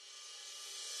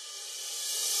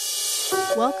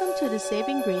Welcome to the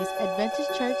Saving Grace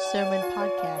Adventist Church Sermon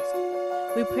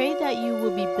Podcast. We pray that you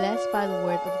will be blessed by the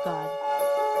Word of God.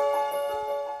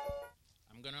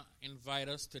 I'm going to invite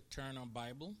us to turn our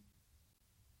Bible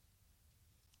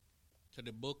to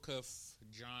the book of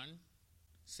John,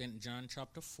 St. John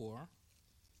chapter 4.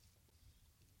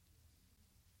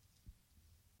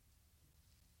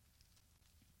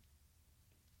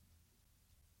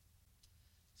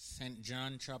 St.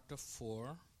 John chapter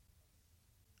 4,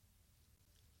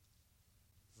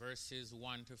 verses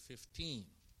 1 to 15.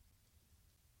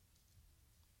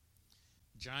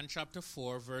 John chapter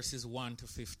 4, verses 1 to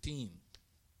 15.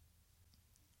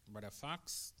 Brother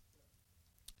Fox,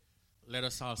 let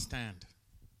us all stand.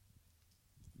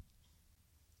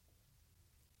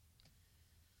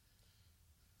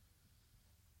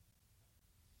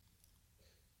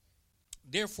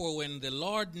 Therefore, when the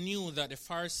Lord knew that the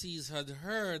Pharisees had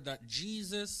heard that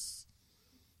Jesus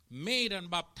made and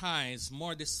baptized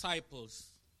more disciples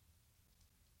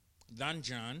than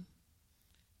John,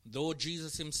 though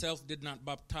Jesus himself did not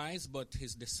baptize but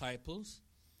his disciples,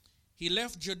 he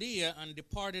left Judea and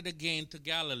departed again to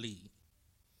Galilee.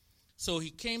 So he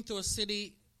came to a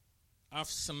city of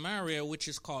Samaria, which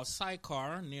is called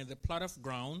Sychar, near the plot of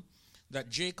ground that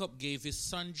Jacob gave his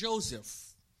son Joseph.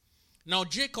 Now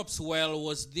Jacob's well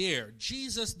was there.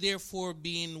 Jesus, therefore,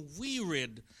 being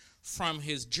wearied from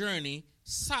his journey,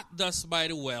 sat thus by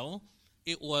the well.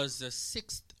 It was the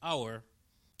 6th hour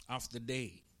of the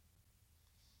day.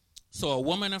 So a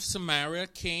woman of Samaria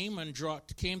came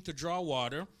to draw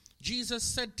water. Jesus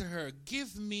said to her,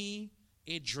 "Give me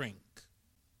a drink."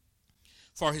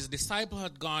 For his disciple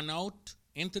had gone out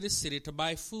into the city to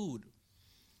buy food.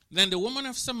 Then the woman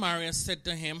of Samaria said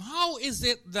to him, "How is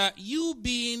it that you,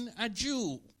 being a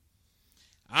Jew,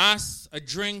 ask a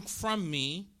drink from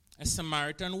me, a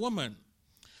Samaritan woman?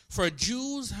 For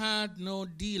Jews had no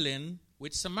dealing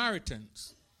with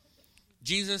Samaritans."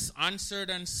 Jesus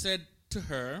answered and said to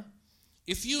her,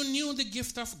 "If you knew the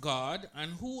gift of God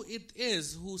and who it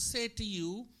is who said to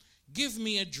you, 'Give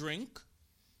me a drink,'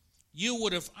 you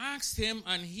would have asked him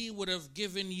and he would have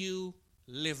given you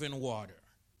living water."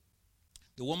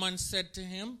 The woman said to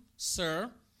him,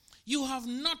 "Sir, you have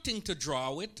nothing to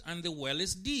draw with, and the well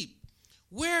is deep.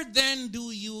 Where then do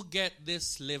you get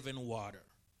this living water?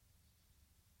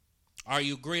 Are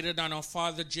you greater than our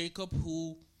father Jacob,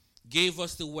 who gave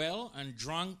us the well and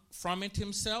drank from it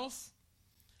himself,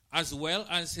 as well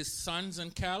as his sons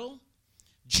and cattle?"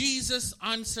 Jesus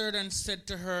answered and said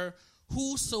to her,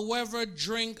 "Whosoever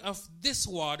drink of this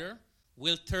water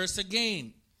will thirst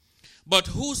again. But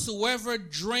whosoever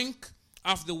drink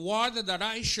of the water that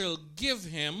I shall give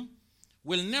him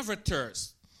will never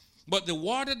thirst. But the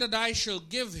water that I shall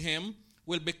give him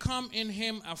will become in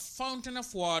him a fountain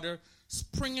of water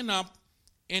springing up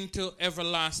into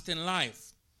everlasting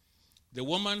life." The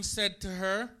woman said to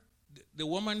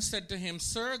him,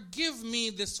 "Sir, give me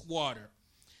this water,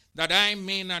 that I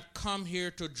may not come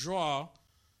here to draw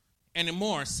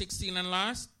anymore." 16 and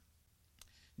last.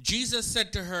 Jesus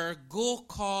said to her, "Go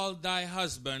call thy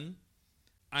husband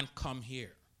and come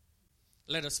here."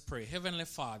 Let us pray. Heavenly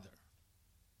Father,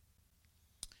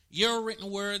 your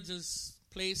written words is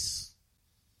placed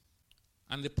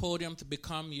on the podium to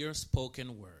become your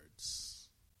spoken words.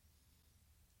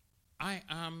 I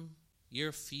am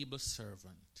your feeble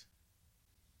servant.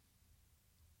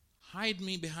 Hide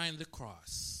me behind the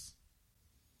cross.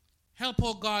 Help,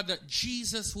 oh God, that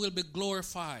Jesus will be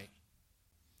glorified.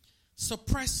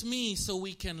 Suppress me so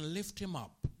we can lift him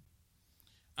up.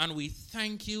 And we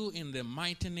thank you in the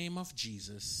mighty name of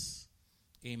Jesus.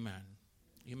 Amen.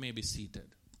 You may be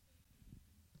seated.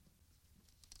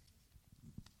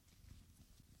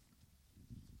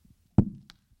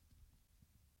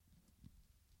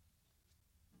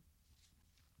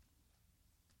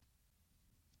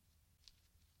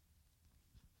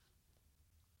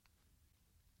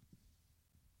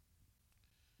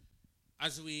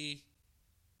 As we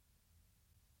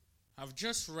have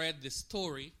just read the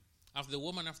story of the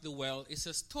woman of the well, it's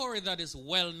a story that is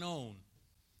well known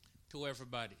to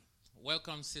everybody.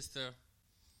 Welcome, Sister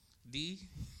D.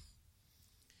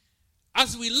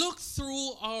 As we look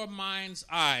through our mind's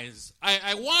eyes,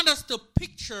 I want us to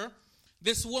picture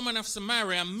this woman of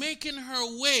Samaria making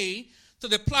her way to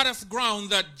the plot of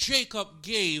ground that Jacob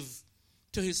gave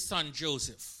to his son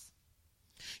Joseph.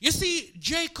 You see,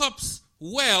 Jacob's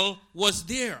well was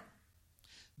there.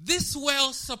 This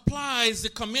well supplies the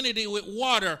community with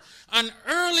water, and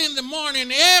early in the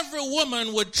morning, every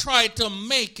woman would try to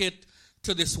make it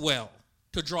to this well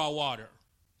to draw water.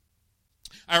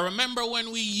 I remember when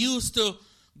we used to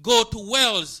go to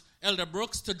wells Elder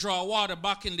Brooks, to draw water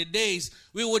back in the days,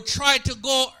 we would try to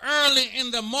go early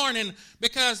in the morning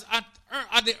because at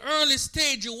the early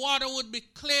stage, the water would be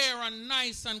clear and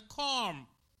nice and calm,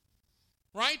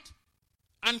 right?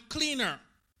 And cleaner.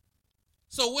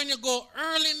 So when you go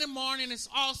early in the morning, it's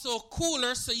also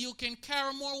cooler so you can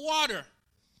carry more water,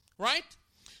 right?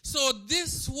 So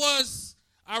this was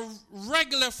a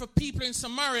regular for people in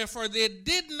Samaria, for they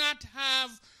did not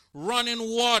have running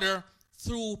water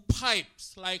through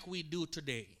pipes like we do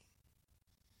today.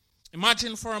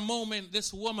 Imagine for a moment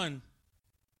this woman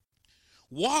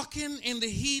walking in the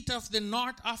heat of the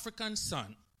North African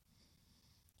sun.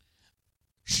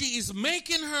 She is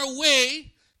making her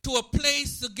way to a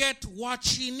place to get what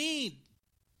she needs.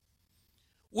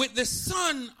 With the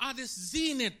sun at its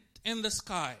zenith in the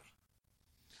sky.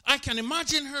 I can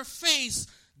imagine her face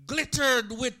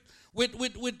glittered with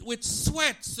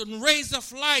sweats and rays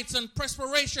of lights and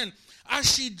perspiration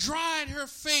as she dried her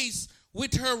face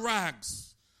with her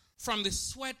rags from the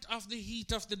sweat of the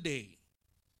heat of the day.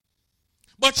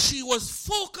 But she was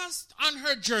focused on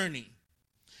her journey,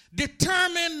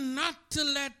 determined not to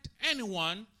let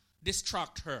anyone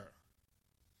distract her.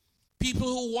 People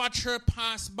who watch her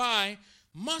pass by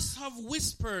must have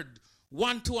whispered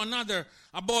one to another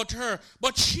about her,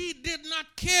 but she did not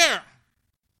care,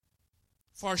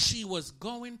 for she was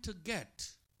going to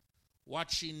get what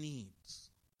she needs.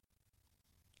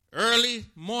 Early in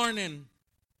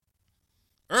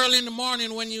the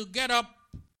morning when you get up,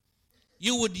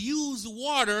 you would use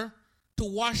water to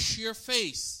wash your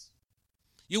face.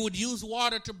 You would use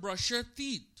water to brush your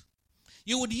teeth.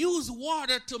 You would use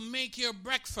water to make your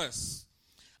breakfast.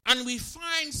 And we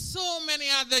find so many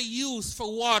other use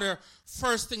for water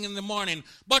first thing in the morning.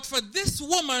 But for this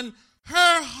woman,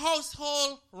 her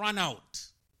household ran out.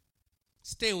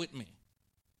 Stay with me.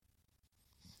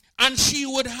 And she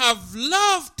would have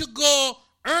loved to go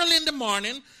early in the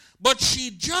morning, but she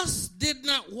just did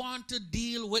not want to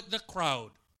deal with the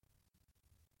crowd.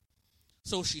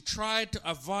 So she tried to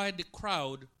avoid the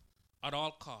crowd at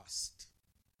all cost.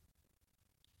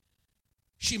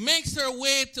 She makes her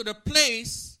way to the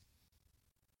place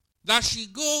that she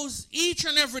goes each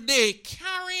and every day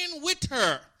carrying with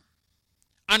her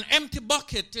an empty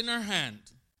bucket in her hand.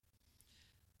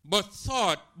 But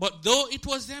though it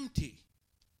was empty,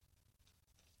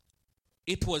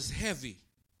 it was heavy.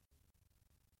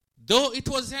 Though it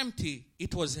was empty,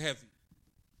 it was heavy.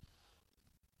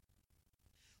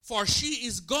 For she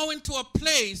is going to a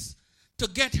place to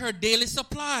get her daily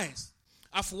supplies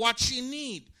of what she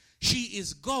needs. She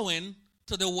is going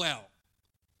to the well.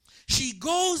 She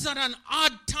goes at an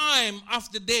odd time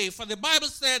of the day, for the Bible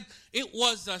said it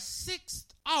was the 6th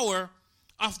hour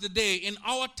of the day. In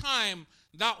our time,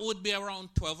 that would be around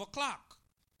 12 o'clock.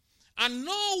 And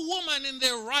no woman in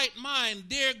their right mind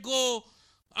dare go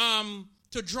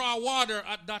to draw water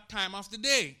at that time of the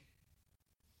day.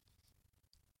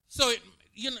 So,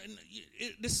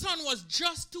 the sun was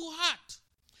just too hot.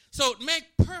 So it made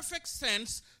perfect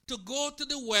sense to go to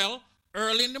the well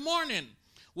early in the morning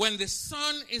when the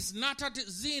sun is not at its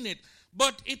zenith.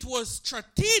 But it was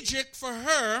strategic for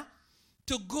her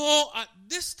to go at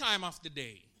this time of the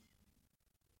day.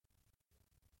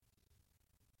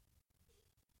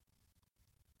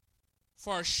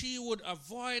 For she would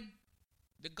avoid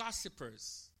the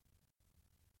gossipers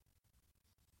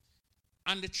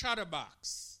and the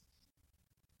chatterbox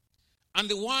and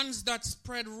the ones that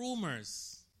spread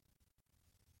rumors.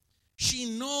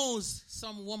 She knows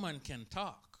some woman can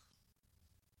talk.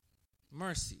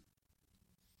 Mercy.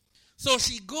 So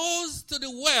she goes to the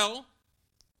well,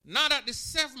 not at the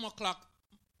 7 o'clock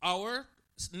hour,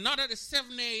 not at the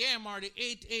 7 a.m. or the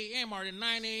 8 a.m. or the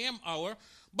 9 a.m. hour,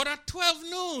 but at 12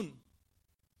 noon.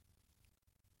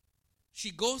 She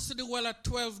goes to the well at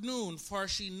 12 noon, for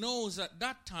she knows at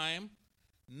that time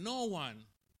no one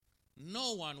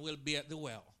will be at the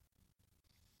well.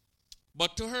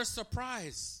 But to her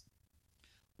surprise,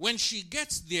 when she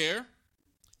gets there,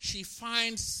 she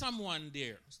finds someone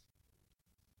there.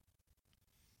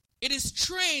 It is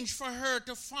strange for her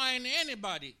to find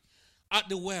anybody at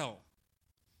the well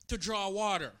to draw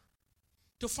water,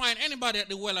 to find anybody at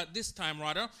the well at this time,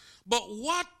 rather. But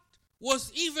what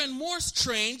was even more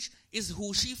strange is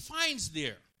who she finds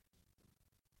there.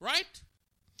 Right?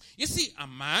 You see, a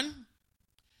man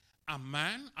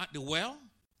at the well.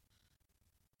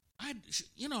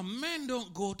 Men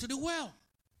don't go to the well.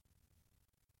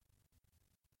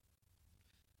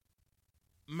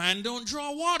 Man don't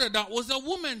draw water. That was a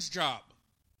woman's job.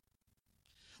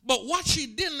 But what she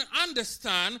didn't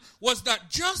understand was that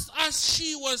just as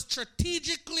he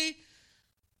strategically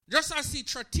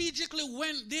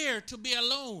went there to be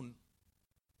alone,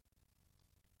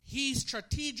 he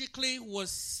strategically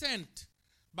was sent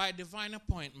by divine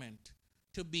appointment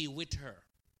to be with her.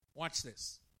 Watch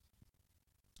this.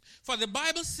 For the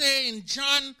Bible says in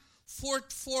John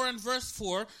 4 and verse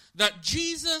 4 that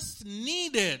Jesus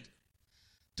needed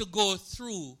to go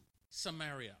through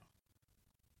Samaria.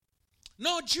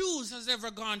 No Jews has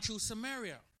ever gone through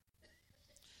Samaria.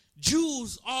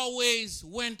 Jews always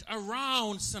went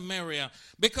around Samaria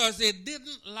because they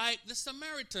didn't like the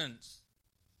Samaritans.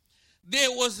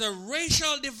 There was a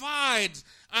racial divide,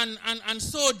 and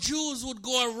so Jews would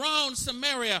go around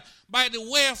Samaria by the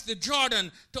way of the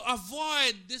Jordan to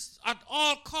avoid this at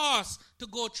all costs to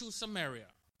go through Samaria.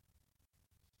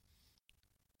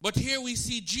 But here we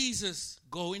see Jesus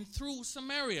going through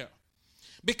Samaria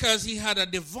because he had a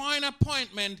divine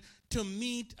appointment to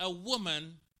meet a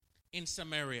woman in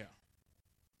Samaria.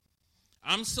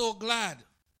 I'm so glad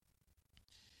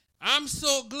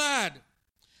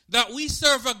that we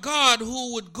serve a God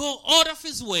who would go out of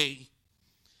his way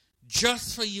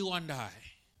just for you and I.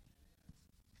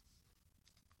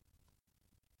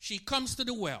 She comes to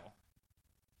the well.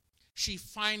 She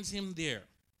finds him there.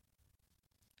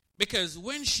 Because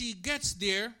when she gets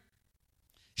there,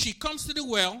 she comes to the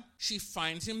well, she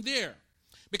finds him there.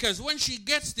 Because when she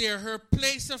gets there, her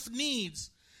place of needs,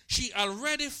 she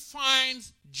already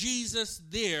finds Jesus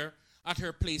there at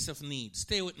her place of need.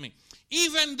 Stay with me.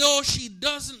 Even though she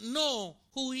doesn't know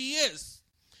who he is.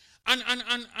 And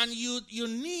you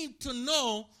need to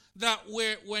know that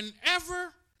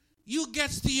whenever you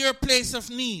get to your place of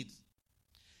need,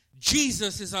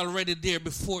 Jesus is already there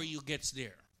before you get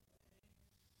there.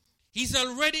 He's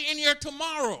already in your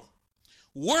tomorrow,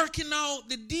 working out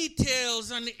the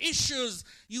details and the issues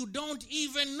you don't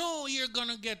even know you're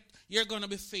gonna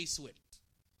be faced with.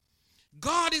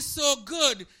 God is so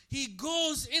good, he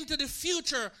goes into the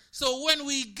future, so when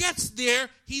we get there,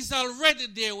 he's already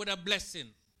there with a blessing.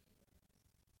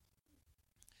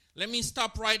 Let me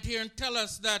stop right here and tell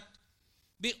us that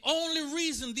the only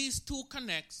reason these two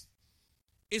connect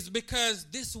is because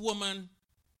this woman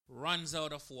runs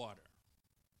out of water.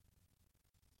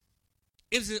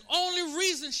 It's the only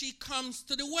reason she comes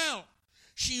to the well.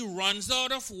 She runs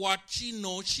out of what she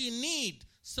knows she needs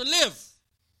to live.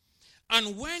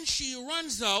 And when she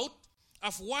runs out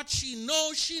of what she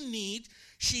knows she needs,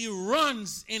 she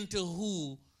runs into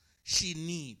who she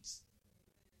needs.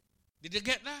 Did you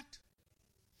get that?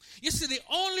 You see, the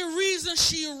only reason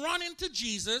she ran into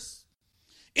Jesus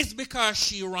is because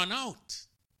she ran out.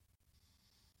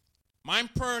 My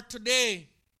prayer today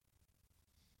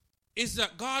is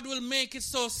that God will make it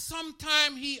so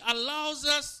sometime he allows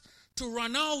us to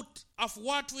run out of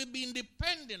what we've been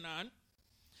depending on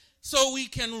so we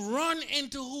can run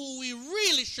into who we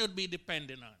really should be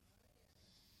depending on.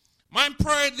 My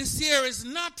prayer this year is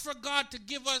not for God to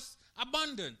give us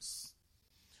abundance.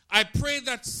 I pray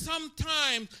that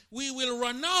sometime we will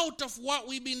run out of what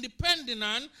we've been depending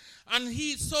on and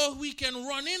so we can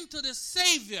run into the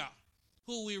Savior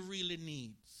who we really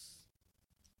need.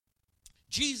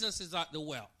 Jesus is at the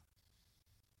well.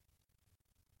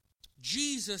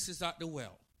 Jesus is at the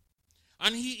well.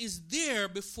 And he is there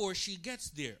before she gets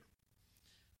there.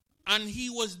 And he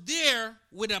was there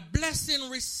with a blessing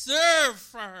reserved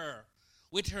for her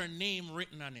with her name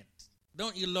written on it.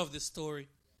 Don't you love this story?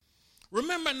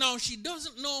 Remember now, she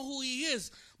doesn't know who he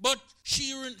is, but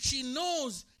she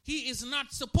knows he is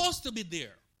not supposed to be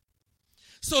there.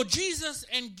 So Jesus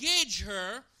engaged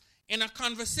her in a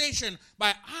conversation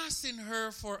by asking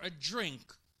her for a drink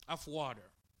of water.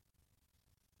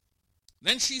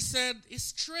 Then she said, "It's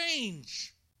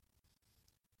strange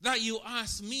that you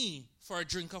asked me for a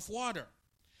drink of water.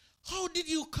 How did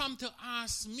you come to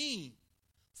ask me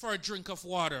for a drink of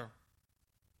water?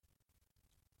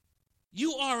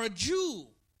 You are a Jew,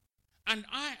 and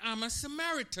I am a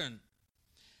Samaritan.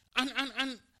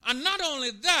 And not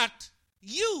only that,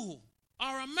 you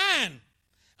are a man,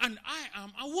 and I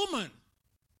am a woman."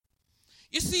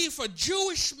 You see, for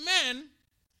Jewish men,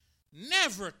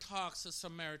 never talks a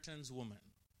Samaritan's woman.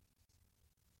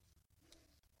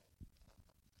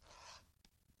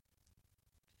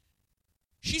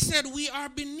 She said, "We are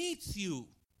beneath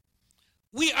you.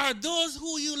 We are those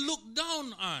who you look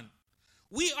down on.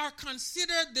 We are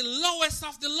considered the lowest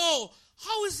of the low.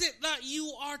 How is it that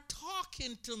you are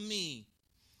talking to me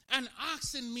and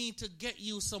asking me to get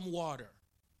you some water?"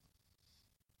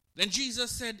 Then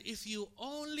Jesus said, "If you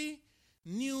only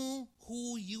knew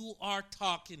who you are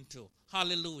talking to."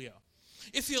 Hallelujah.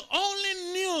 If you only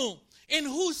knew in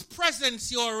whose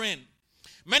presence you're in.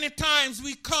 Many times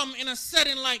we come in a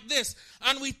setting like this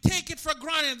and we take it for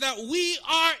granted that we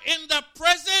are in the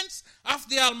presence of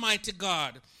the Almighty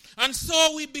God. And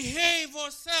so we behave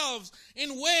ourselves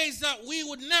in ways that we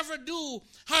would never do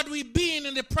had we been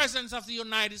in the presence of the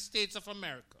United States of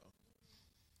America.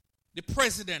 The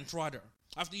president, rather,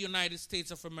 of the United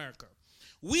States of America.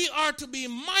 We are to be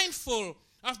mindful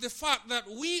of the fact that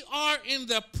we are in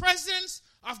the presence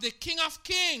of the King of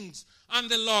Kings and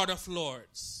the Lord of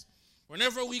Lords.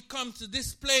 Whenever we come to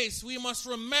this place, we must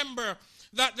remember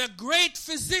that the great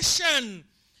physician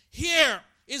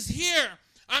is here,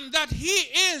 and that he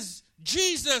is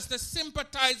Jesus, the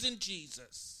sympathizing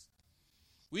Jesus.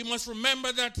 We must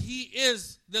remember that he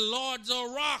is the Lord's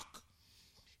rock.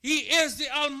 He is the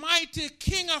almighty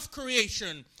King of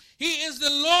creation. He is the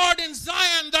Lord in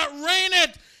Zion that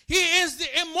reigneth. He is the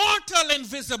immortal,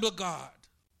 invisible God.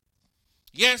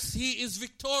 Yes, he is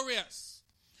victorious.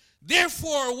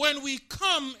 Therefore, when we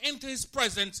come into his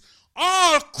presence,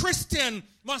 all Christians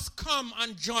must come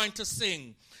and join to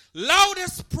sing.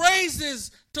 Loudest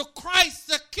praises to Christ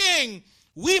the King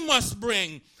we must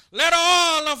bring. Let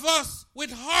all of us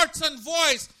with hearts and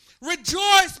voice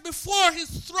rejoice before his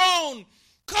throne.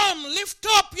 Come, lift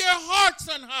up your hearts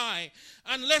on high,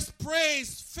 and let's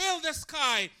praise fill the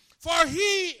sky. For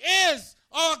he is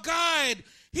our guide.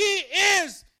 He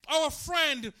is our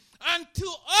friend, and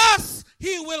to us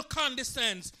he will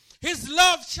condescend. His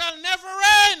love shall never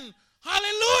end.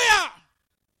 Hallelujah.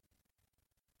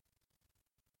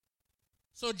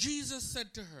 So Jesus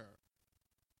said to her,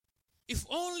 if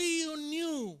only you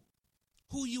knew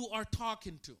who you are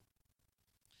talking to,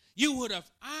 you would have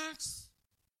asked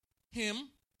him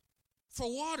for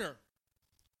water,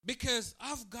 because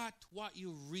I've got what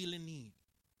you really need.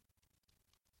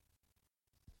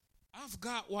 I've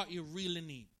got what you really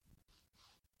need.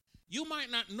 You might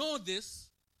not know this,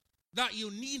 that you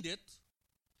need it,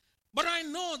 but I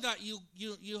know that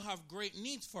you have great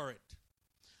needs for it.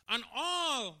 And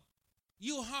all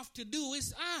you have to do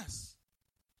is ask.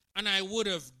 And I would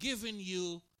have given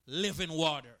you living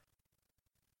water.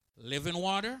 Living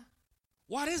water?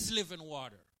 What is living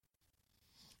water?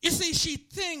 You see, she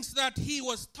thinks that he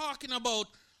was talking about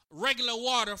regular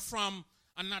water from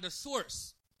another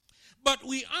source. But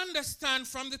we understand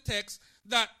from the text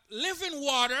that living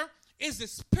water is the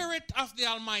Spirit of the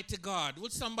Almighty God.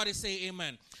 Would somebody say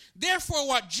amen? Therefore,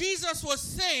 what Jesus was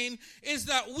saying is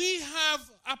that we have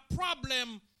a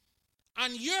problem,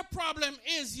 and your problem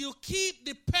is you keep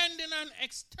depending on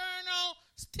external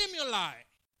stimuli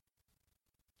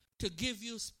to give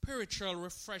you spiritual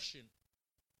refreshing.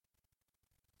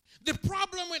 The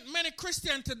problem with many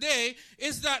Christians today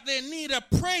is that they need a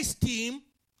praise team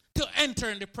to enter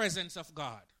in the presence of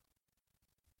God.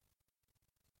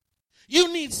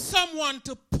 You need someone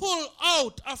to pull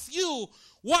out of you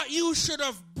what you should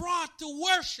have brought to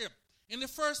worship in the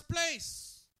first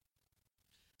place.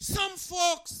 Some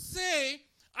folks say,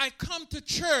 I come to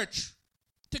church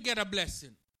to get a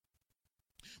blessing.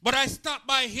 But I stop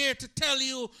by here to tell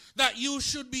you that you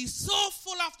should be so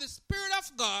full of the Spirit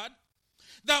of God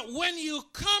that when you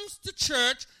come to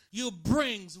church, you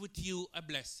brings with you a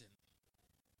blessing.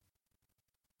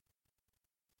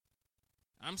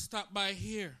 I'm stopped by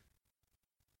here.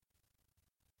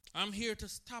 I'm here to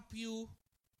stop you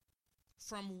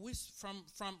from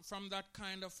that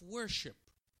kind of worship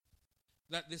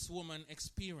that this woman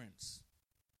experienced.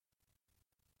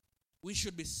 We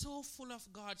should be so full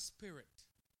of God's Spirit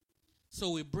so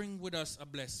we bring with us a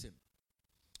blessing.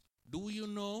 Do you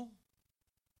know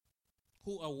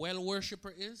who a well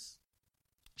worshiper is?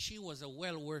 She was a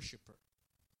well worshiper.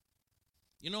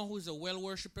 You know who a well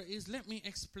worshiper is? Let me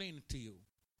explain it to you.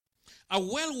 A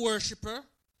well worshiper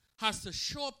has to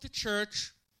show up to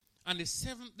church on the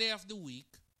seventh day of the week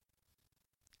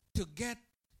to get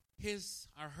his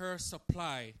or her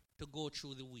supply to go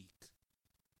through the week.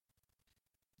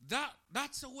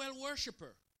 That's a well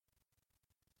worshiper.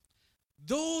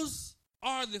 Those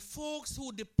are the folks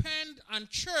who depend on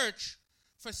church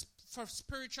for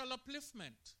spiritual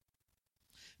upliftment.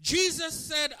 Jesus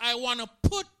said, I want to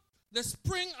put the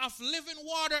spring of living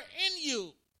water in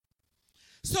you,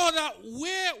 so that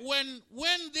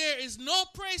when there is no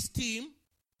praise team,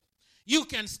 you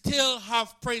can still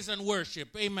have praise and worship.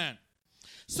 Amen.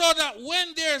 So that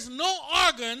when there's no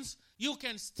organs, you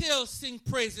can still sing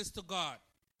praises to God.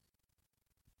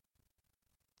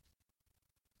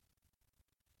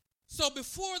 So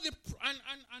before the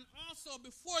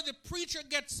preacher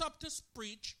gets up to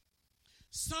preach,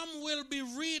 some will be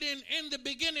reading, in the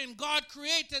beginning God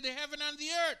created the heaven and the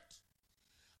earth.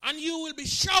 And you will be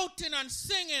shouting and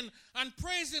singing and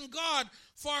praising God,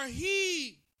 for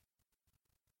he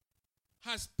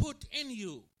has put in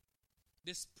you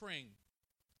the spring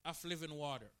of living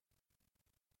water.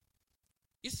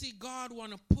 You see, God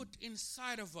wants to put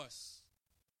inside of us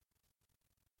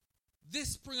this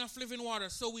spring of living water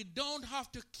so we don't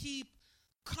have to keep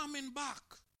coming back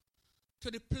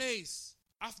to the place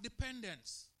of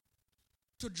dependence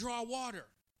to draw water.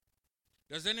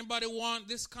 Does anybody want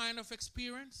this kind of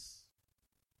experience?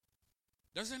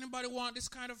 Does anybody want this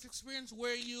kind of experience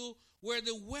where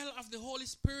the well of the Holy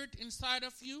Spirit inside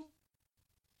of you?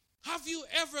 Have you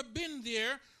ever been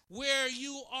there where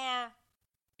you are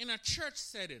in a church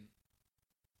setting,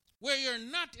 where you're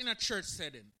not in a church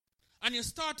setting, and you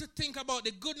start to think about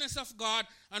the goodness of God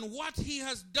and what he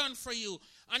has done for you,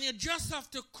 and you just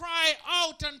have to cry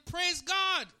out and praise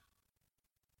God?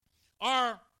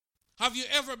 Or have you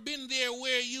ever been there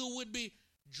where you would be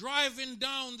driving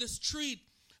down the street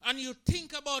and you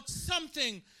think about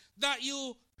something that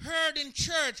you heard in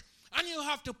church and you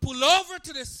have to pull over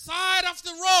to the side of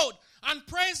the road and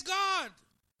praise God?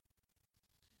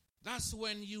 That's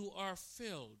when you are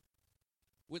filled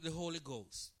with the Holy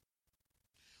Ghost.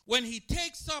 When he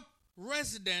takes up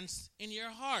residence in your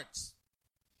hearts.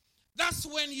 That's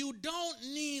when you don't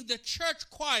need the church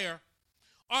choir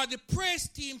or the praise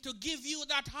team to give you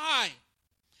that high.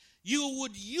 You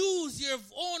would use your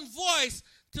own voice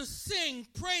to sing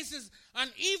praises, and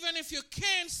even if you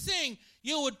can't sing,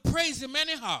 you would praise him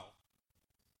anyhow.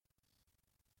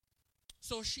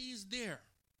 So she's there,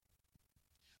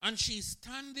 and she's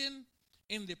standing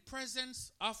in the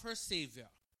presence of her Savior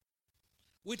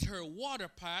with her water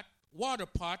pot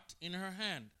in her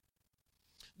hand.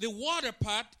 The water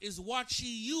pot is what she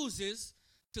uses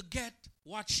to get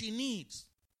what she needs.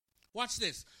 Watch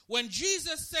this. When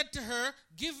Jesus said to her,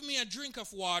 "Give me a drink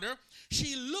of water,"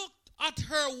 she looked at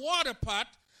her water pot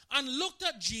and looked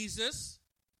at Jesus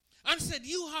and said,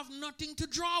 "You have nothing to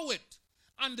draw with,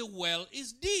 and the well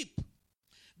is deep."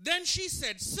 Then she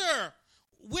said, "Sir,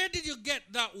 where did you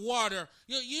get that water?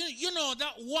 You know,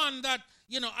 that one that,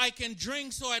 I can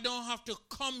drink so I don't have to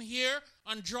come here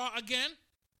and draw again?"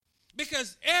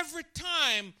 Because every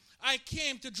time I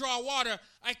came to draw water,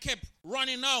 I kept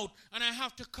running out and I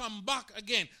have to come back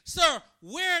again. "Sir,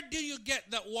 where do you get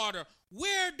that water?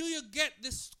 Where do you get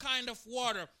this kind of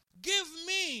water? Give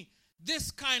me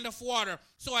this kind of water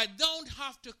so I don't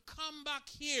have to come back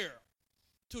here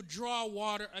to draw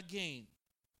water again.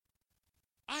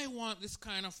 I want this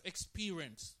kind of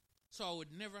experience so I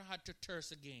would never have to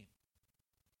thirst again."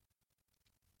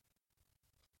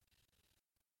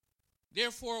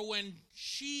 Therefore, when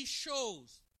she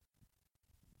shows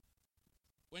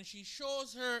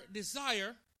her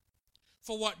desire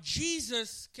for what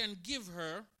Jesus can give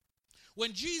her,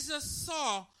 when Jesus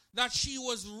saw that she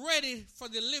was ready for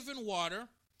the living water,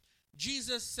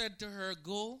 Jesus said to her,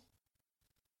 "Go,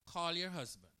 call your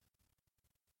husband."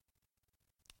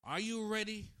 Are you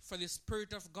ready for the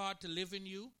Spirit of God to live in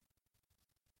you?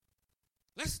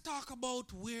 Let's talk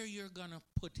about where you're going to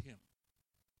put him.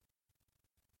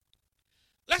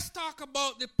 Let's talk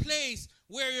about the place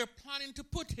where you're planning to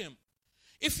put him.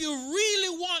 If you really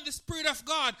want the Spirit of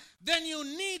God, then you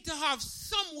need to have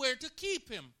somewhere to keep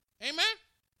him. Amen?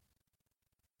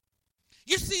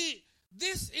 You see,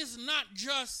 this is not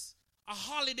just a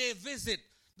holiday visit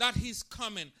that he's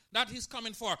coming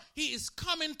for. He is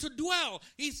coming to dwell.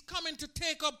 He's coming to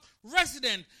take up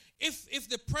residence. If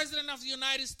the President of the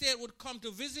United States would come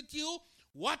to visit you,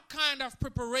 what kind of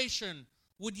preparation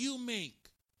would you make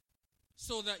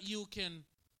so that you can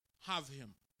have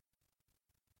him?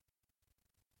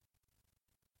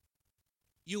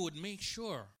 You would make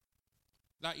sure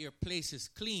that your place is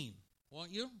clean, won't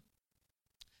you?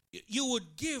 You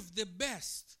would give the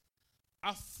best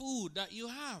of food that you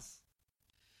have.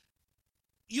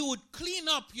 You would clean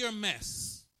up your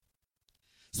mess.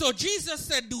 So Jesus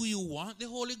said, "Do you want the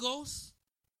Holy Ghost?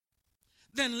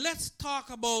 Then let's talk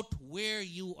about where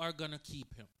you are going to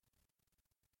keep him.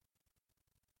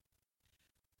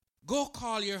 Go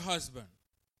call your husband."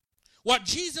 What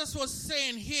Jesus was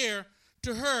saying here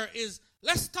to her is,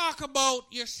 let's talk about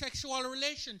your sexual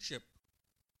relationship.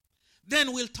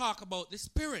 Then we'll talk about the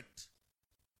Spirit.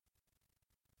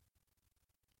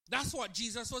 That's what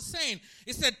Jesus was saying.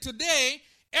 He said, today,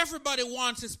 everybody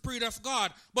wants the Spirit of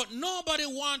God, but nobody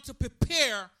wants to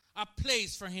prepare a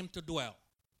place for him to dwell.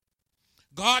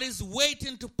 God is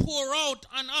waiting to pour out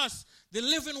on us the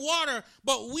living water,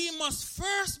 but we must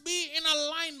first be in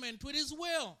alignment with his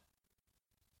will.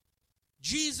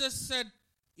 Jesus said,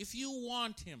 if you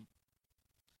want him,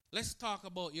 let's talk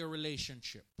about your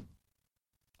relationship.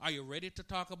 Are you ready to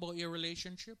talk about your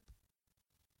relationship?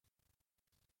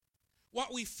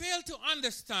 What we fail to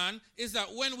understand is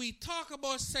that when we talk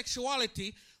about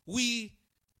sexuality, we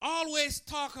always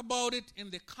talk about it in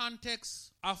the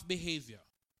context of behavior.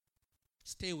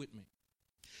 Stay with me.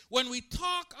 When we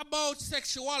talk about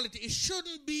sexuality, it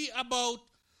shouldn't be about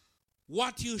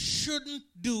what you shouldn't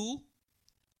do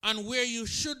and where you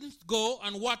shouldn't go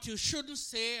and what you shouldn't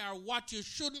say or what you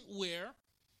shouldn't wear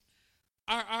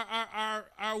are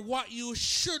what you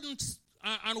shouldn't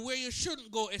and where you shouldn't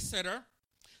go, etc.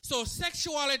 So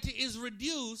sexuality is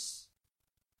reduced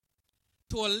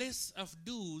to a list of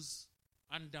do's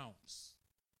and don'ts.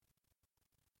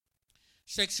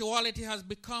 Sexuality has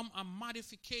become a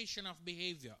modification of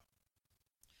behavior.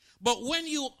 But when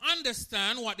you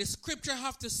understand what the scripture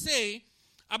have to say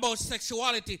about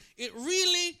sexuality, it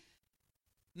really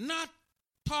not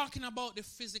talking about the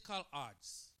physical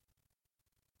odds,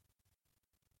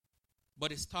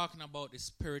 but it's talking about the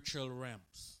spiritual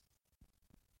realms.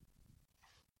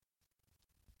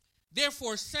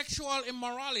 Therefore, sexual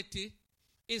immorality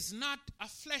is not a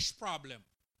flesh problem.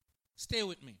 Stay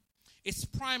with me. It's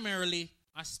primarily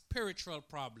a spiritual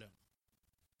problem.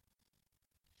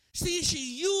 See,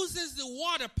 she uses the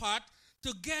water pot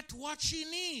to get what she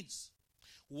needs.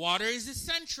 Water is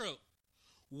essential.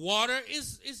 Water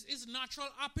is natural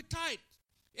appetite.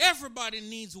 Everybody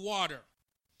needs water.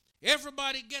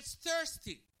 Everybody gets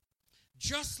thirsty.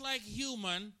 Just like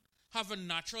humans have a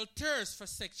natural thirst for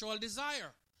sexual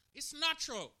desire. It's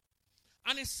natural.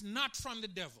 And it's not from the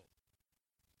devil.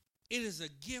 It is a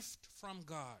gift from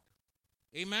God.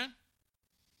 Amen?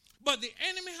 But the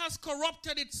enemy has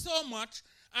corrupted it so much,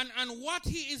 and what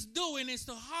he is doing is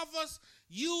to have us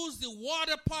use the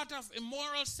water pot of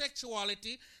immoral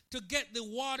sexuality to get the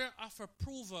water of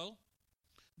approval,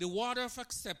 the water of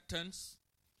acceptance,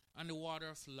 and the water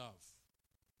of love.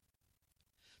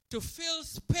 To fill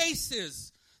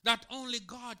spaces that only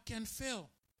God can fill.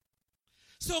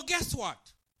 So guess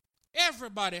what?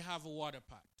 Everybody have a water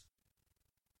pot.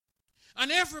 And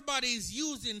everybody is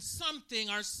using something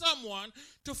or someone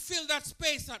to fill that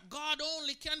space that God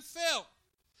only can fill.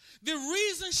 The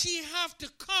reason she have to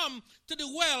come to the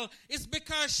well is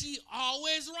because she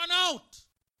always run out.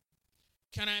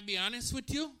 Can I be honest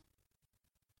with you?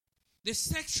 The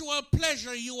sexual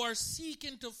pleasure you are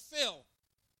seeking to fill,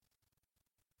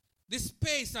 the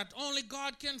space that only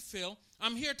God can fill,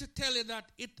 I'm here to tell you that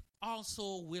it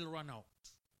also will run out.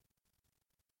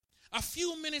 A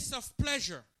few minutes of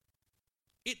pleasure,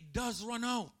 it does run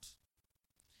out.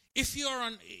 Is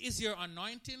your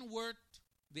anointing worth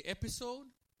the episode?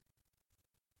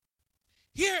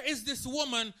 Here is this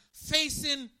woman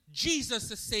facing Jesus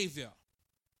the Savior.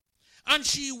 And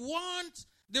she wants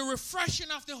the refreshing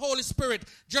of the Holy Spirit,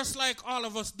 just like all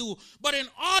of us do. But in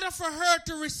order for her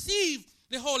to receive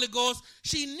the Holy Ghost,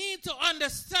 she needs to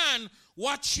understand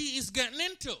what she is getting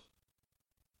into.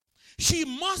 She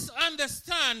must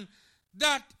understand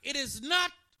that it is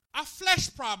not a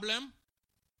flesh problem,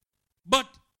 but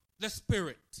the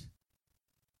spirit.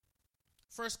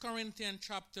 1 Corinthians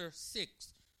chapter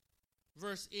 6,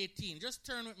 verse 18. Just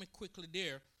turn with me quickly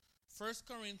there. 1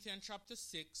 Corinthians chapter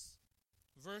 6,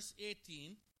 verse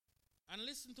 18. And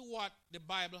listen to what the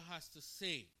Bible has to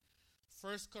say.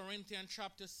 1 Corinthians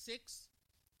chapter 6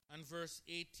 and verse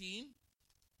 18.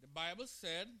 The Bible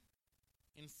said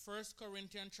in 1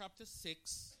 Corinthians chapter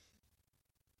 6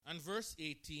 and verse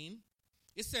 18,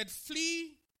 it said,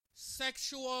 flee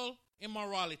sexual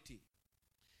immorality.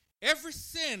 Every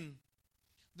sin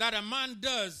that a man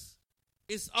does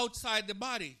is outside the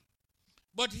body.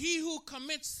 But he who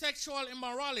commits sexual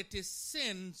immorality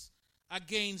sins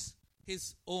against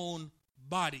his own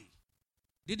body.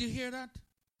 Did you hear that?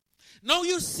 Now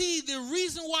you see the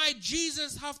reason why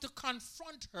Jesus have to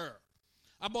confront her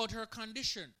about her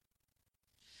condition.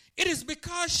 It is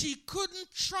because she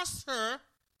couldn't trust her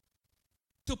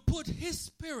to put his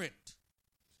spirit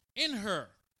in her,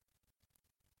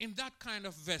 in that kind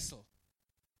of vessel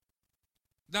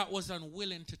that was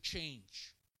unwilling to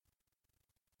change.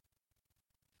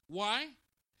 Why?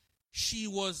 She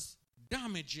was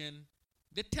damaging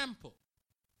the temple.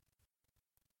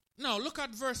 Now look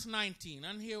at verse 19,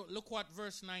 and here look what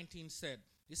verse 19 said.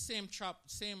 The same.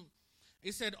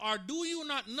 It said, or do you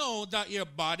not know that your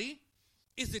body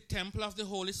is the temple of the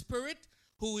Holy Spirit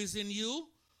who is in you,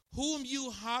 whom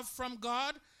you have from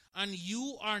God, and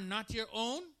you are not your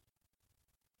own?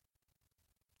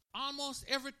 Almost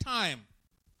every time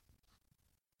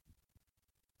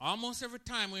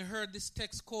we heard this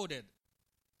text quoted,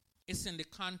 it's in the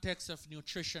context of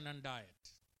nutrition and diet.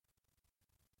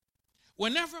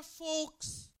 Whenever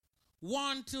folks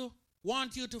want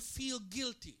you to feel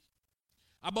guilty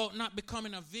about not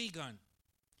becoming a vegan,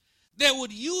 they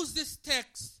would use this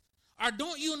text. Or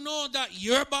don't you know that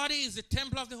your body is the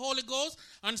temple of the Holy Ghost?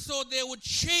 And so they would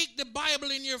shake the Bible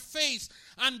in your face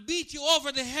and beat you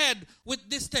over the head with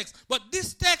this text. But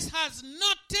this text has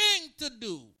nothing to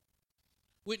do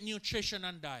with nutrition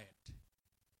and diet.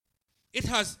 it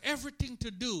has everything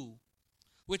to do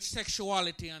with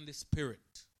sexuality and the spirit.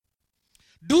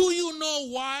 Do you know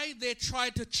why they try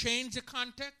to change the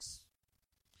context?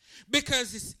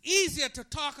 Because it's easier to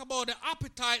talk about the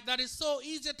appetite that is so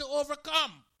easy to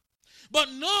overcome.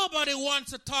 But nobody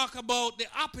wants to talk about the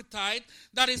appetite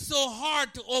that is so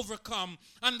hard to overcome,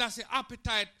 and that's the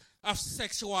appetite of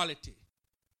sexuality.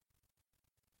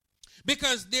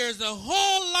 Because there's a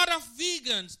whole lot of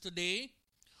vegans today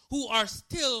who are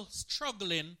still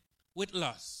struggling with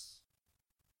lust.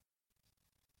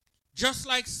 Just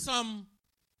like some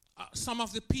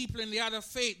of the people in the other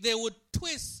faith, they would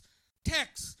twist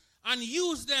texts and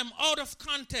use them out of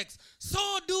context. So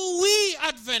do we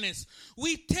Adventists.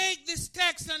 We take this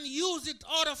text and use it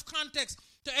out of context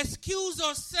to excuse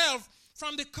ourselves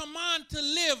from the command to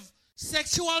live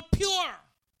sexual pure.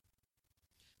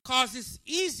 Because it's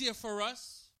easier for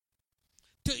us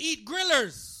to eat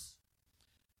grillers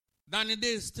than it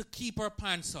is to keep our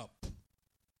pants up.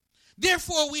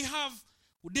 Therefore, we have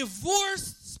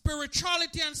divorced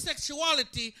spirituality and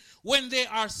sexuality when they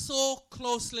are so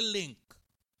closely linked.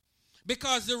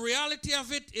 Because the reality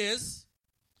of it is,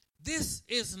 this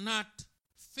is not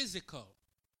physical,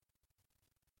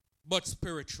 but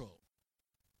spiritual.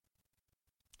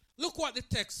 Look what the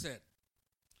text said.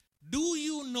 Do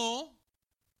you know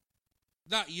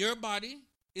that your body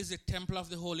is a temple of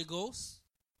the Holy Ghost?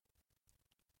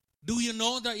 Do you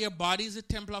know that your body is a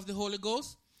temple of the Holy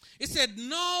Ghost? It said,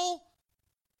 no,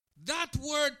 that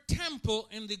word temple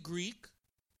in the Greek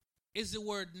is the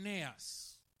word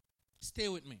neos. Stay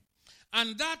with me.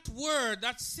 And that word,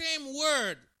 that same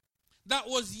word that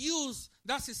was used,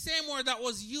 that's the same word that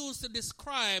was used to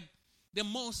describe the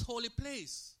most holy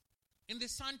place in the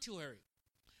sanctuary.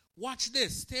 Watch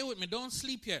this. Stay with me. Don't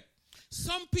sleep yet.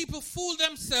 Some people fool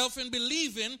themselves in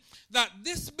believing that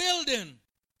this building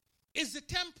is the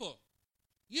temple.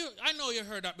 I know you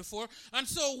heard that before. And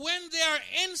so when they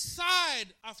are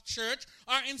inside of church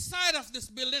or inside of this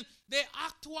building, they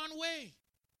act one way.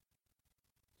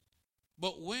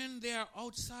 But when they are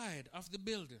outside of the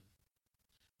building,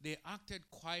 they acted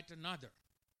quite another.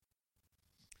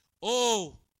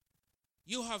 Oh,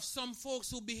 you have some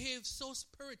folks who behave so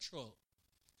spiritual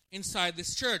inside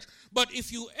this church. But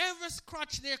if you ever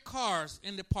scratch their cars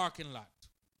in the parking lot,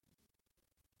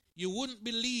 you wouldn't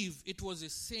believe it was the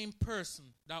same person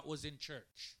that was in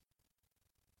church.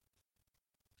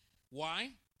 Why?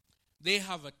 They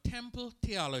have a temple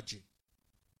theology.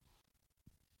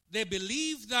 They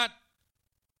believe that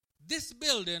this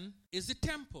building is the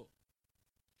temple.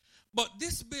 But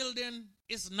this building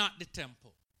is not the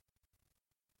temple.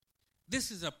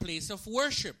 This is a place of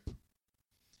worship.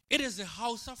 It is a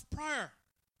house of prayer.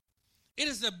 It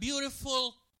is a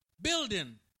beautiful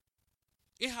building.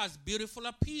 It has beautiful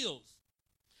appeals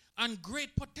and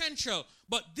great potential.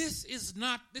 But this is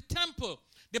not the temple.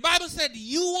 The Bible said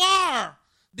you are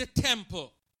the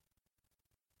temple,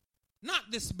 not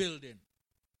this building.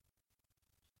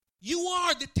 You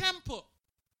are the temple.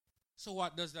 So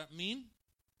what does that mean?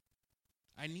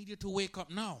 I need you to wake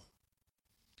up now.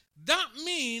 That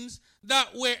means that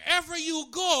wherever you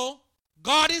go,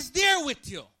 God is there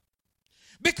with you.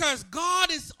 Because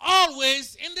God is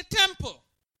always in the temple.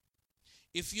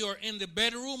 If you're in the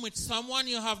bedroom with someone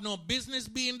you have no business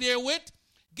being there with,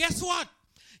 guess what?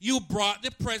 You brought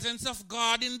the presence of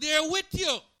God in there with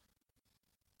you.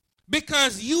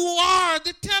 Because you are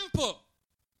the temple.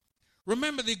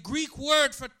 Remember the Greek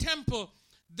word for temple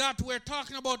that we're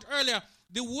talking about earlier.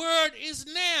 The word is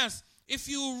neos. If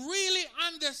you really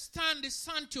understand the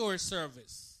sanctuary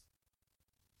service,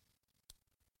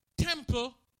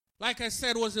 temple, like I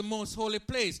said, was the most holy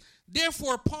place.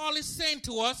 Therefore, Paul is saying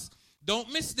to us,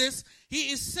 don't miss this,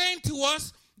 he is saying to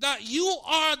us that you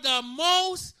are the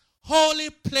most holy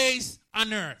place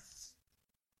on earth.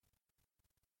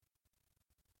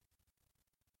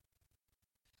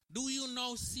 Do you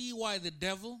now see why the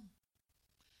devil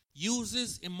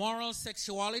uses immoral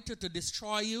sexuality to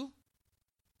destroy you?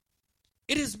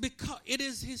 It is because it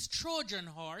is his Trojan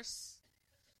horse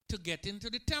to get into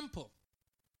the temple.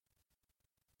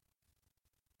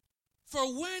 For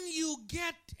when you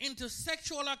get into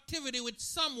sexual activity with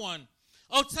someone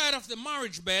outside of the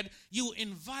marriage bed, you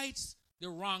invite the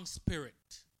wrong spirit.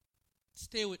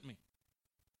 Stay with me.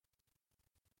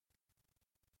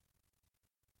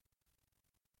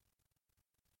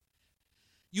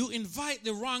 You invite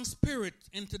the wrong spirit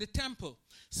into the temple.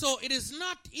 So it is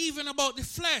not even about the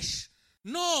flesh.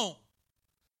 No.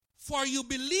 For you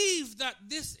believe that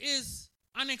this is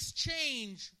an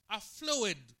exchange of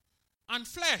fluid and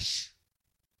flesh.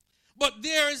 But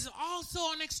there is also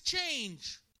an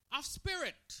exchange of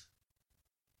spirit.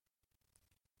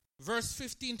 verse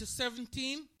 15 to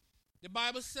 17, the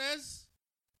Bible says,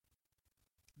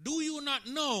 do you not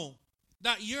know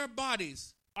that your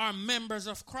bodies are members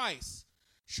of Christ?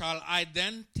 Shall I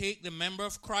then take the member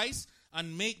of Christ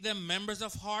and make them members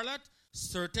of harlot?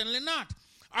 Certainly not.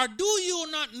 Or do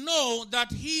you not know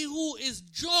that he who is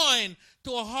joined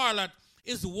to a harlot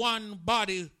is one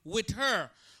body with her?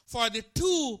 For the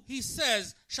two, he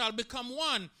says, shall become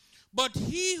one. But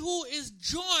he who is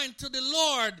joined to the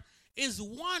Lord is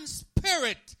one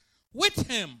spirit with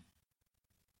him.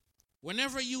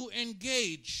 Whenever you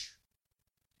engage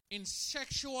in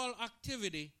sexual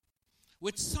activity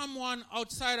with someone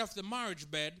outside of the marriage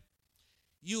bed,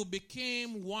 you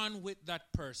became one with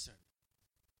that person.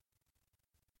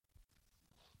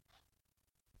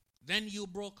 Then you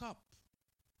broke up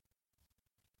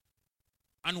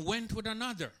and went with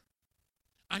another,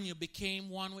 and you became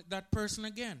one with that person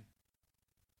again.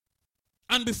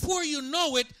 And before you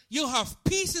know it, you have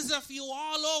pieces of you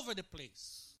all over the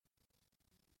place.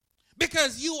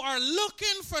 Because you are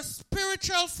looking for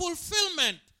spiritual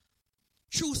fulfillment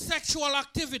through sexual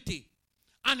activity.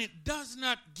 And it does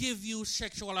not give you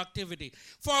sexual activity.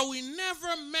 For we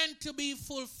never meant to be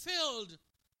fulfilled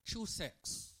through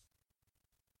sex.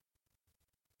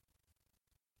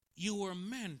 You were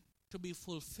meant to be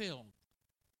fulfilled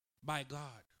by God.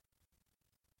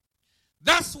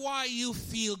 That's why you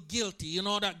feel guilty. You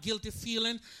know that guilty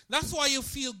feeling? That's why you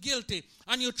feel guilty.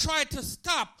 And you try to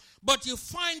stop, but you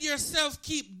find yourself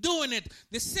keep doing it.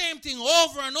 The same thing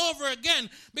over and over again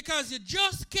because you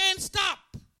just can't stop.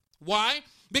 Why?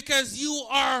 Because you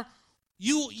are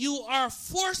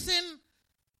facing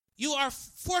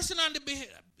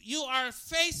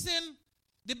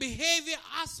the behavior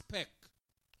aspect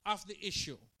of the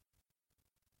issue.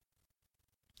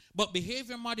 But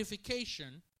behavior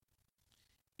modification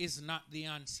is not the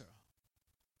answer.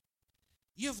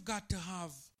 You've got to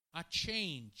have a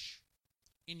change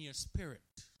in your spirit.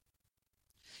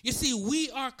 You see,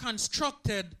 we are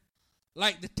constructed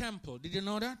like the temple. Did you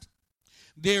know that?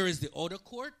 There is the outer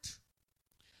court,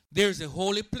 there's the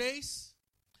holy place,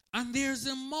 and there's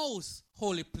the most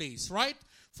holy place, right?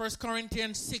 1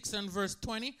 Corinthians 6 and verse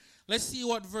 20. Let's see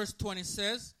what verse 20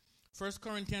 says. 1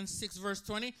 Corinthians 6 verse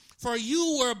 20. For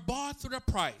you were bought with a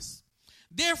price.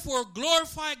 Therefore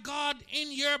glorify God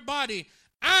in your body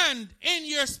and in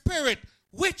your spirit,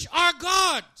 which are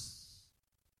God's.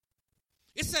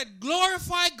 It said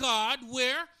glorify God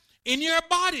where? In your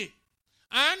body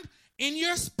and in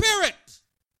your spirit.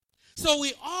 So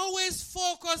we always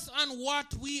focus on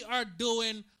what we are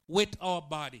doing with our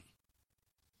body.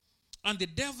 And the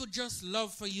devil just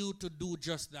loves for you to do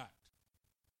just that.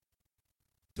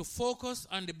 To focus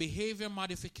on the behavior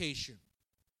modification.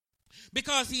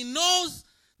 Because he knows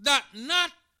that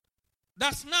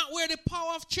that's not where the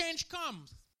power of change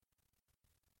comes.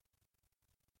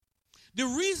 The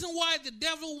reason why the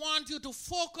devil wants you to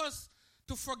focus,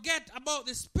 to forget about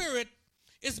the spirit,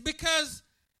 is because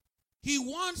he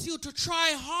wants you to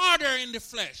try harder in the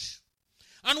flesh.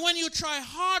 And when you try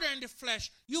harder in the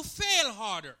flesh, you fail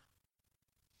harder.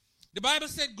 The Bible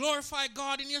said, glorify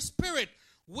God in your spirit,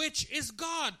 which is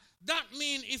God. That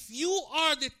means if you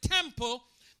are the temple,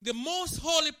 the most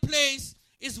holy place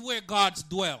is where God's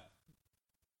dwell.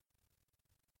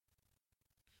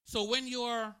 So when you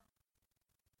are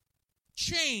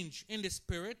changed in the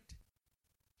spirit,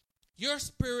 your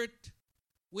spirit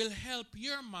will help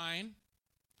your mind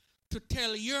to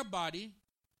tell your body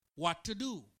what to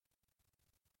do.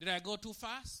 Did I go too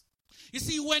fast? You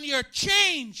see, when you're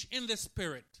changed in the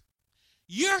spirit,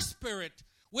 your spirit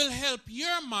will help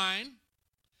your mind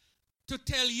to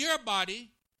tell your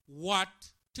body what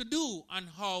to do and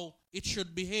how it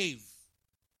should behave.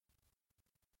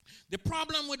 The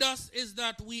problem with us is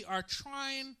that we are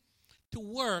trying to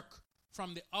work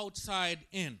from the outside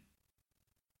in.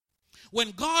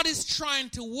 When God is trying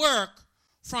to work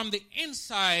from the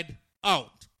inside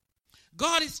out.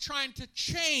 God is trying to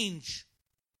change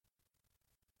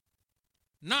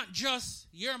not just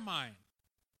your mind,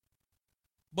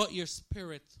 but your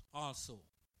spirit also.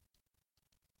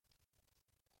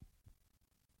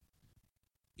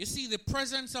 You see, the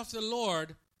presence of the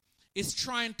Lord is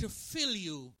trying to fill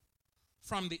you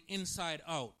from the inside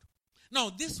out. Now,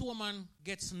 this woman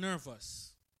gets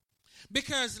nervous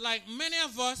because, like many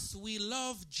of us, we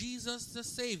love Jesus the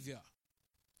Savior,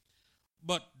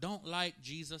 but don't like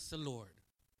Jesus the Lord.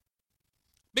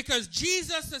 Because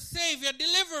Jesus the Savior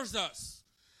delivers us,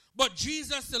 but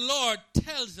Jesus the Lord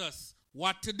tells us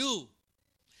what to do.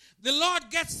 The Lord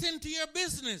gets into your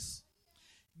business,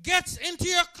 gets into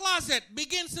your closet,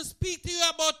 begins to speak to you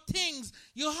about things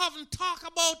you haven't talked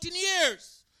about in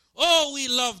years. Oh, we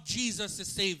love Jesus the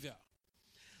Savior.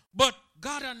 but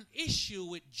got an issue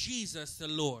with Jesus the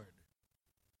Lord.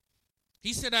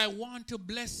 He said, I want to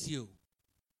bless you.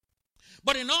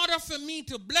 But in order for me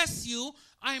to bless you,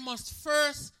 I must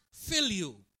first fill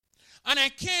you. And I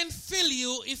can't fill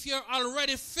you if you're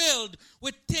already filled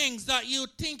with things that you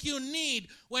think you need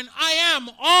when I am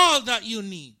all that you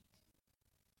need.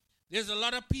 There's a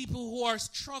lot of people who are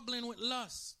struggling with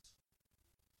lust.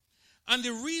 And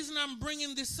the reason I'm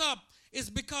bringing this up is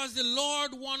because the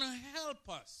Lord wants to help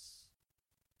us.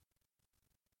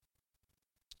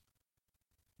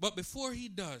 But before he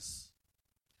does,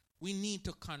 we need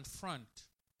to confront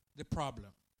the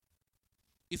problem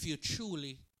if you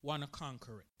truly want to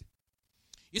conquer it.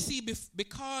 You see,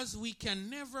 because we can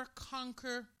never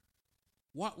conquer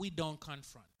what we don't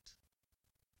confront.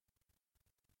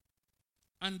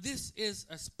 And this is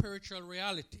a spiritual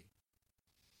reality.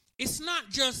 It's not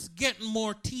just getting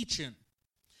more teaching,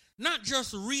 not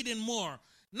just reading more,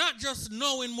 not just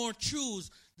knowing more truths.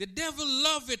 The devil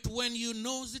loves it when you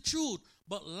know the truth,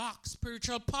 but lack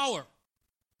spiritual power.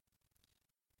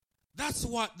 That's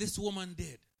what this woman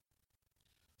did.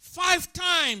 5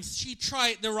 times she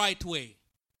tried the right way.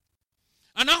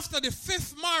 And after the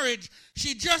 5th marriage,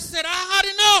 she just said, I had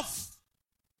enough.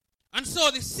 And so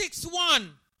the 6th one,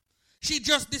 she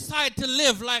just decided to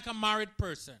live like a married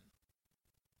person.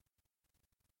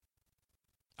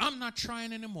 I'm not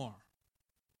trying anymore.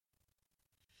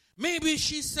 Maybe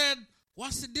she said,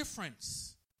 what's the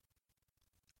difference?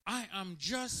 I am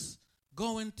just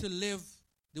going to live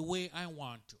the way I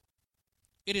want to.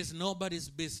 It is nobody's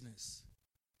business.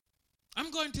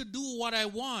 I'm going to do what I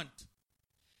want.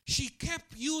 She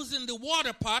kept using the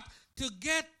water pot to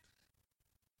get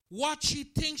what she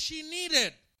thinks she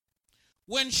needed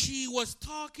when she was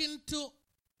talking to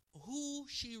who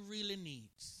she really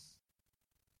needs.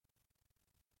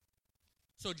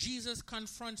 So Jesus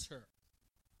confronts her.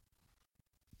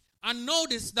 And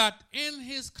notice that in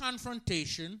his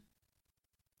confrontation,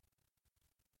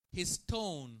 his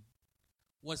tone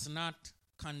was not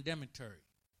condemnatory.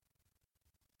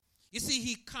 You see,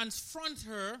 he confronts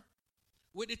her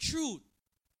with the truth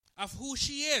of who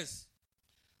she is,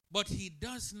 but he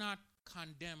does not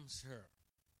condemn her.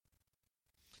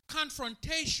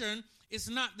 Confrontation is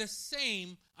not the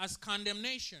same as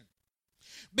condemnation.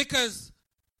 Because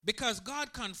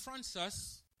God confronts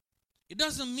us, it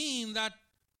doesn't mean that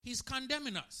he's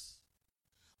condemning us.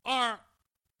 Or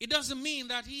it doesn't mean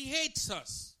that he hates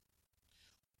us.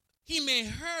 He may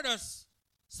hurt us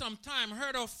sometime,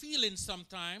 hurt our feelings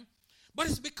sometime, but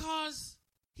it's because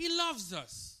he loves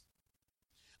us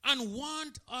and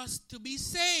wants us to be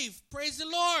saved. Praise the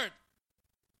Lord.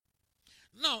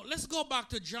 Now, let's go back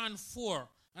to John 4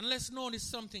 and let's notice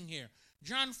something here.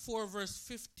 John 4 verse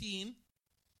 15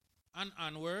 and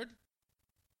onward.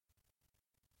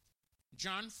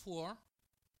 John 4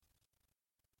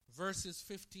 verses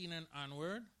 15 and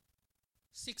onward.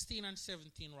 16 and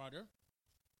 17 rather.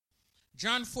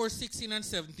 John 4, 16 and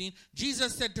 17.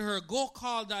 Jesus said to her, go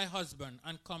call thy husband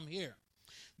and come here.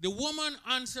 The woman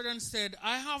answered and said,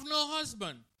 I have no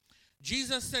husband.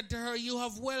 Jesus said to her, you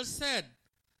have well said,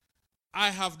 I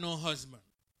have no husband.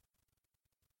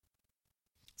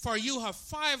 For you have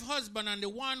 5 husbands, and the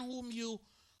one whom you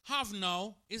have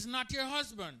now is not your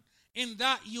husband. In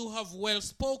that you have well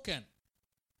spoken.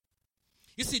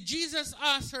 You see, Jesus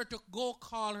asked her to go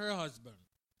call her husband.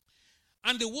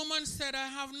 And the woman said, I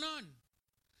have none.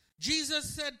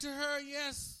 Jesus said to her,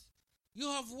 yes, you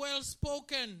have well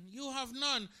spoken. You have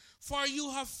none. For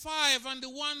you have 5, and the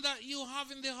one that you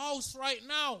have in the house right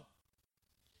now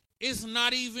is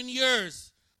not even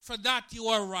yours. For that you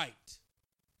are right.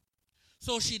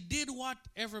 So she did what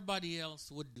everybody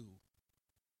else would do.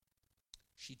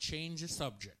 She changed the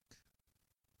subject.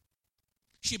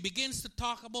 She begins to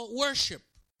talk about worship.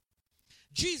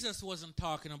 Jesus wasn't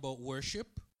talking about worship.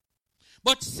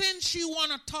 But since she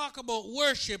want to talk about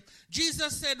worship,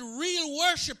 Jesus said real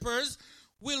worshipers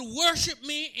will worship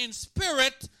me in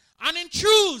spirit and in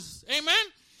truth. Amen?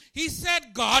 He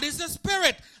said God is a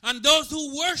spirit, and those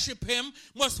who worship him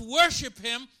must worship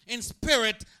him in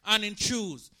spirit and in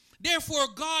truth. Therefore,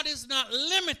 God is not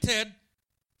limited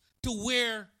to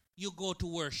where you go to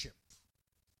worship.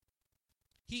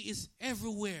 He is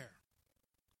everywhere.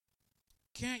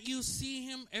 Can't you see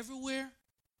him everywhere?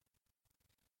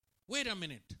 Wait a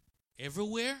minute.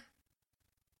 Everywhere?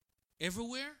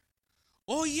 Everywhere?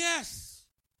 Oh, yes.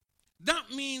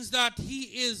 That means that he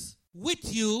is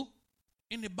with you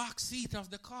in the back seat of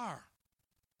the car.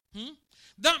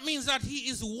 That means that he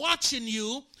is watching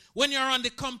you when you're on the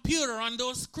computer, on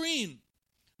those screens,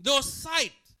 those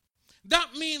sites. That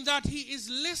means that he is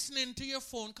listening to your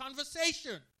phone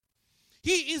conversation.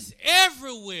 He is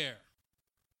everywhere.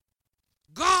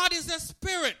 God is a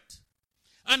spirit.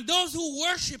 And those who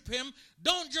worship him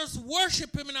don't just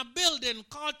worship him in a building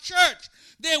called church.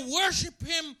 They worship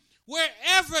him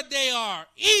wherever they are,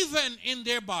 even in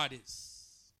their bodies.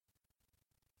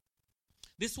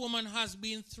 This woman has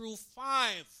been through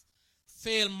 5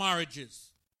 failed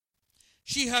marriages.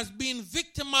 She has been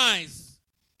victimized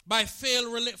by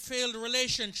failed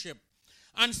relationship.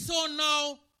 And so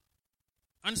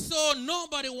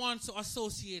nobody wants to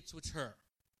associate with her.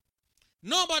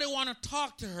 Nobody wants to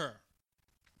talk to her.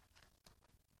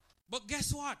 But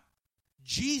guess what?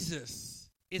 Jesus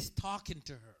is talking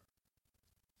to her.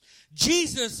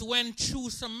 Jesus went through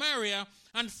Samaria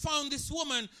and found this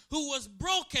woman who was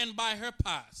broken by her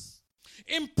past,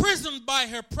 imprisoned by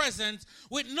her present,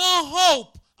 with no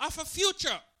hope of a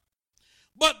future.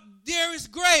 But there is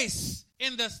grace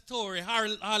in the story.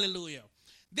 Hallelujah.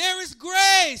 There is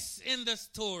grace in the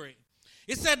story.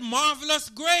 It said, marvelous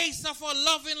grace of our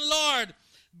loving Lord,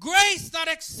 grace that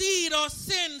exceeds our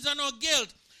sins and our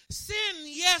guilt.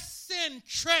 Sin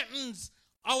threatens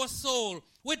our soul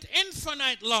with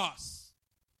infinite loss.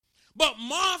 But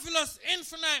marvelous,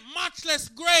 infinite, matchless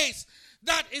grace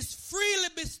that is freely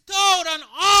bestowed on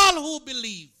all who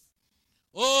believe.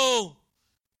 Oh,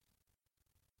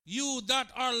 you that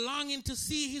are longing to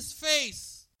see his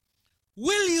face,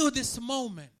 will you this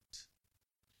moment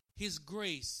his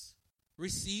grace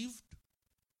received?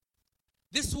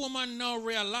 This woman now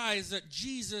realized that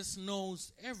Jesus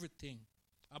knows everything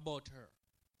about her.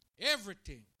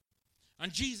 Everything.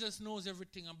 And Jesus knows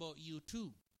everything about you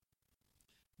too.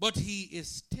 But he is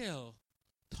still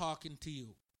talking to you.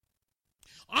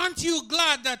 Aren't you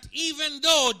glad that even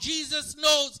though Jesus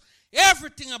knows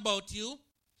everything about you,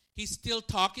 he's still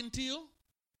talking to you?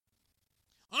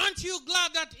 Aren't you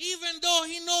glad that even though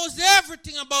he knows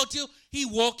everything about you, he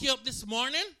woke you up this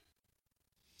morning?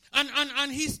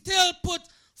 And he still put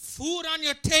food on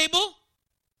your table?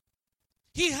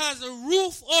 He has a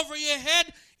roof over your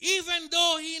head, even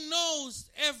though he knows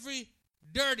every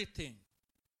dirty thing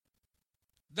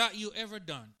that you ever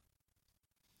done.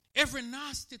 Every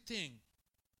nasty thing.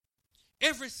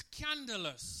 Every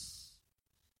scandalous,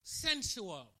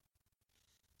 sensual,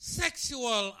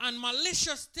 sexual, and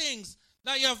malicious things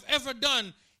that you have ever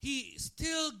done. He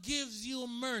still gives you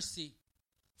mercy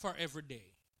for every day.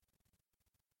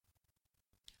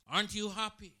 Aren't you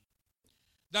happy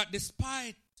that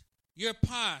despite your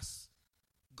past,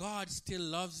 God still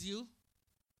loves you?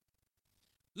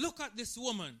 Look at this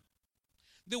woman.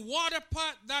 The water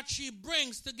pot that she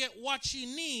brings to get what she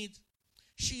needs,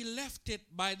 she left it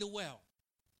by the well.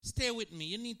 Stay with me.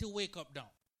 You need to wake up now.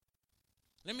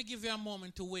 Let me give you a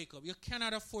moment to wake up. You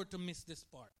cannot afford to miss this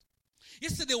part. You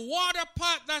see, the water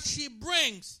pot that she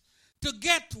brings to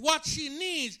get what she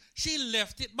needs, she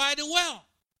left it by the well.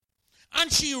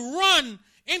 And she run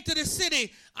into the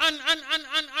city and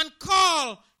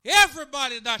call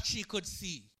everybody that she could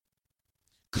see.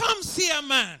 Come see a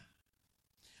man,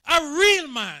 a real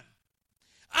man,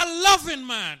 a loving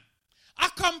man, a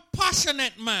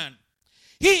compassionate man.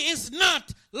 He is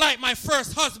not like my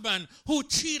first husband who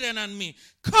cheated on me.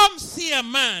 Come see a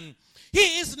man.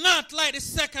 He is not like the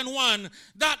second one,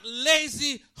 that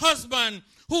lazy husband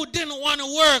who didn't want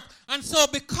to work. And so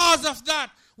because of that,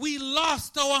 we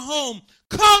lost our home.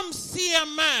 Come see a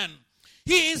man.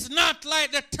 He is not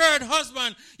like the third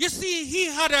husband. You see, he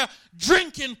had a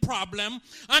drinking problem,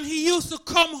 and he used to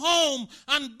come home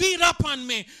and beat up on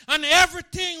me, and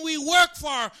everything we worked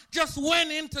for just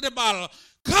went into the bottle.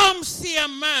 Come see a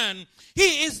man.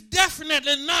 He is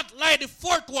definitely not like the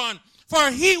fourth one,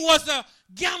 for he was a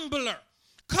gambler.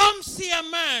 Come see a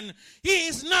man. He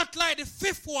is not like the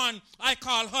fifth one I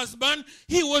call husband.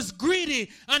 He was greedy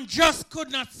and just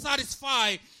could not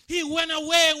satisfy. He went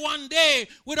away one day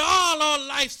with all our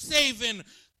life saving.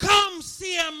 Come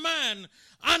see a man,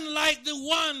 unlike the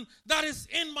one that is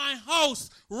in my house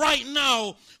right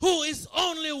now, who is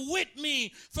only with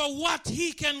me for what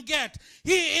he can get.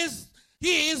 He is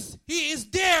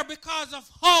there because of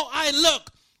how I look.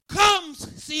 Come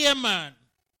see a man.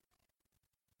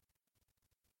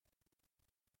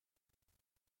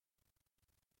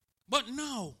 But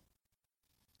now,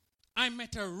 I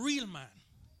met a real man.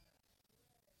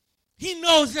 He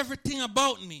knows everything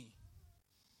about me,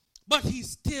 but he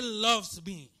still loves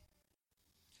me.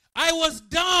 I was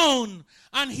down,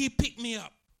 and he picked me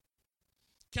up.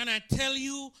 Can I tell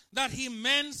you that he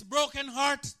mends broken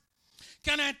hearts?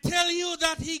 Can I tell you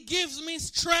that he gives me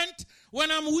strength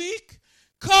when I'm weak?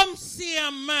 Come see a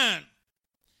man.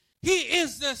 He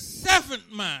is the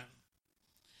seventh man.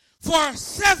 For For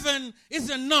 7 is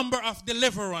a number of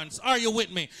deliverance. Are you with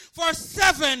me? For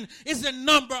 7 is a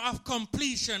number of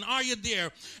completion. Are you there?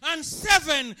 And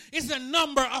 7 is a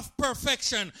number of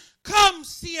perfection. Come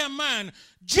see a man.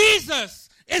 Jesus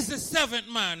is the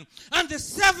 7th man. And the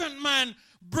 7th man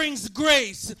brings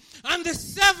grace. And the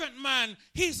 7th man,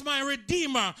 he's my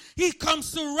redeemer. He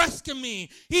comes to rescue me.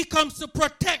 He comes to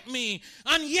protect me.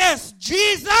 And yes,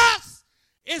 Jesus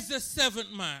is the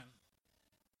 7th man.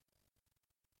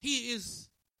 He is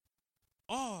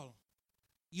all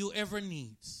you ever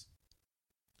need.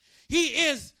 He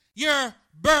is your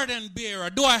burden bearer.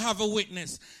 Do I have a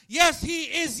witness? Yes, he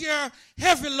is your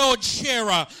heavy load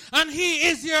sharer. And he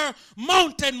is your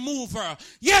mountain mover.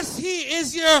 Yes, he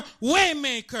is your way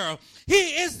maker. He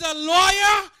is the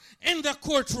lawyer in the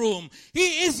courtroom.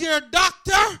 He is your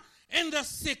doctor in the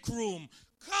sick room.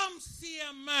 Come see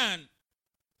a man.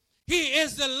 He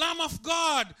is the Lamb of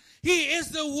God. He is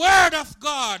the Word of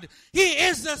God. He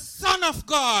is the Son of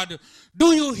God. Do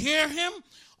you hear him?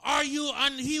 Are you?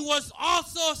 And he was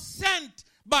also sent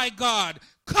by God.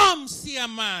 Come see a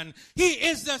man. He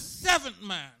is the 7th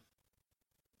man.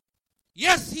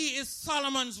 Yes, he is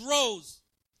Solomon's rose.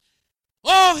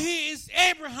 Oh, he is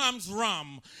Abraham's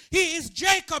ram. He is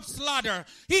Jacob's ladder.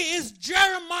 He is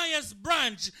Jeremiah's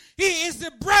branch. He is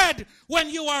the bread when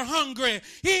you are hungry.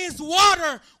 He is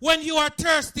water when you are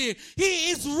thirsty. He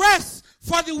is rest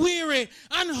for the weary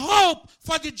and hope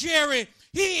for the dreary.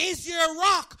 He is your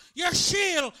rock, your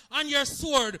shield, and your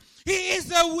sword. He is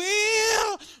the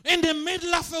wheel in the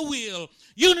middle of a wheel.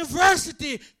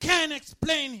 University can't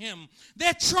explain him.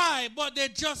 They try, but they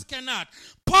just cannot.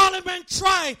 Parliament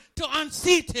tried to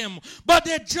unseat him, but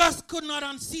they just could not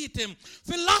unseat him.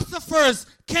 Philosophers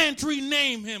can't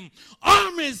rename him.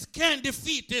 Armies can't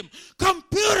defeat him.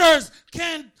 Computers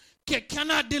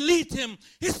cannot delete him.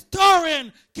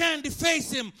 Historian can't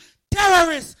deface him.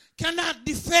 Terrorists cannot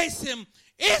deface him.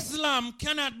 Islam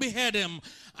cannot behead him.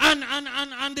 And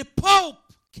the Pope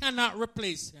cannot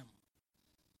replace him.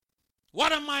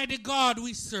 What a mighty God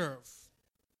we serve.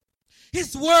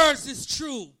 His words is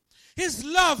true. His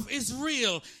love is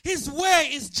real. His way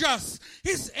is just.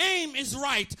 His aim is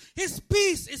right. His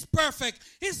peace is perfect.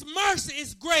 His mercy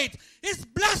is great. His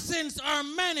blessings are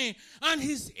many, and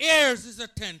his ears is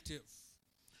attentive.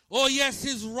 Oh yes,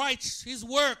 his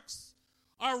works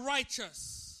are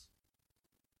righteous.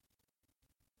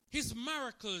 His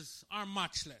miracles are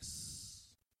matchless.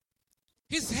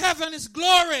 His heaven is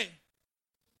glory.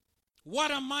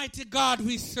 What a mighty God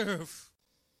we serve.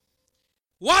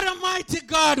 What a mighty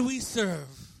God we serve.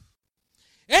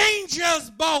 Angels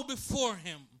bow before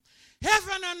him.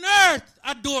 Heaven and earth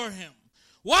adore him.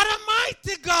 What a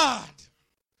mighty God.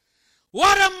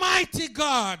 What a mighty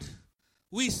God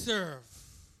we serve.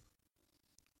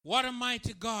 What a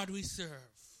mighty God we serve.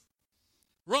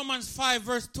 Romans 5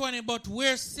 verse 20, but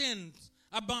where sins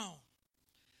abound,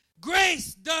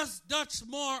 grace does much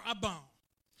more abound.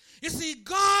 You see,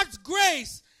 God's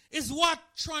grace is what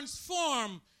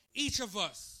transforms each of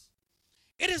us.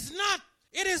 It is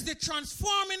the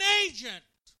transforming agent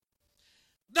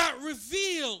that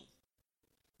revealed,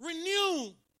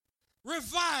 renewed,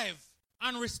 revived,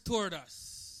 and restored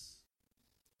us.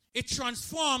 It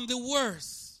transformed the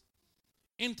worst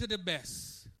into the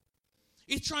best.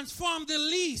 It transformed the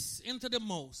least into the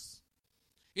most.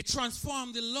 It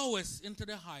transformed the lowest into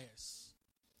the highest.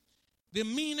 The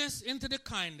meanest into the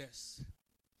kindest.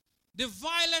 The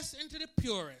vilest into the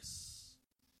purest.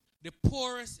 The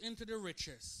poorest into the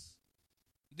richest.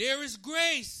 There is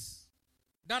grace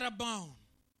that abounds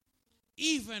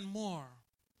even more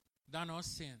than our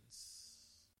sins.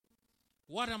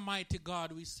 What a mighty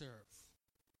God we serve.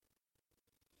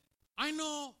 I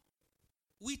know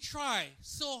we try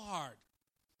so hard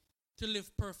to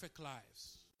live perfect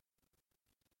lives,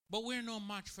 but we're no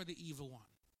match for the evil one.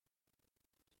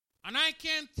 And I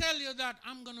can't tell you that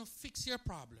I'm going to fix your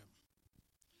problem,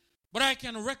 but I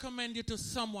can recommend you to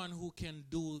someone who can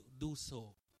do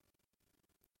so.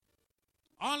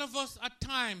 All of us at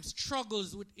times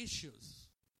struggles with issues,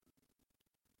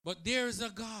 but there is a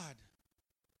God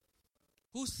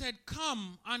who said,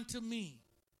 come unto me.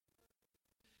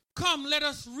 Come, let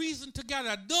us reason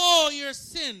together. Though your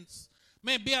sins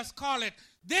may be as scarlet,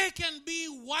 they can be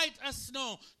white as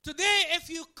snow. Today, if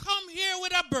you come here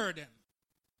with a burden,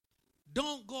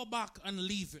 don't go back and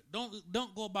leave it.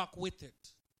 Don't go back with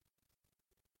it.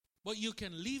 But you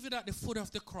can leave it at the foot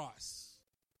of the cross.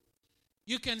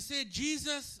 You can say,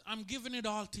 Jesus, I'm giving it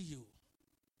all to you.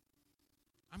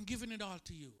 I'm giving it all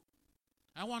to you.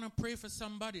 I want to pray for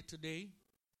somebody today.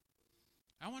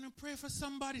 I want to pray for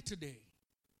somebody today.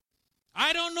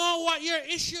 I don't know what your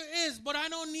issue is, but I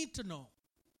don't need to know.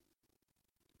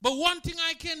 But one thing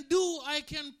I can do, I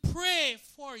can pray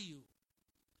for you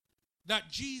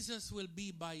that Jesus will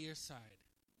be by your side.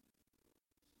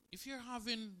 If you're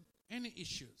having any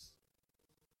issues,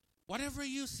 whatever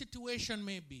your situation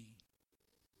may be,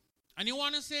 and you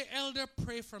want to say, Elder,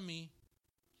 pray for me,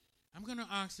 I'm going to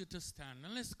ask you to stand.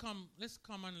 And let's come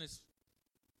and let's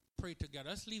pray together.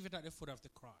 Let's leave it at the foot of the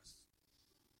cross.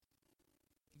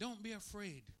 Don't be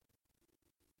afraid.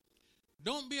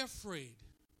 Don't be afraid.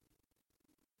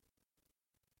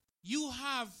 You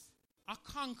have a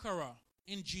conqueror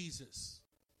in Jesus.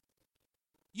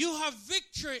 You have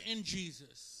victory in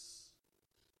Jesus.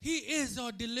 He is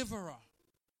our deliverer.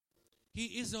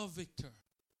 He is our victor.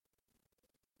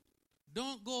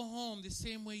 Don't go home the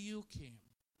same way you came,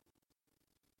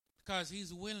 because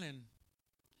he's willing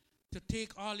to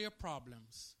take all your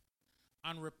problems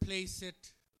and replace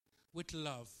it with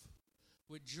love,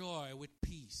 with joy, with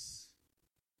peace.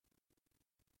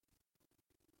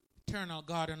 Eternal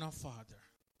God and our Father,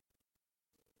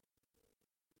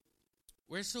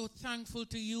 we're so thankful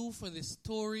to you for the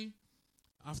story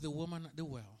of the woman at the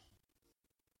well.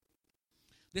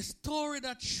 The story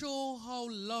that shows how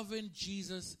loving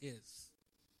Jesus is.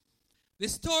 The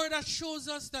story that shows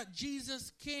us that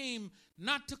Jesus came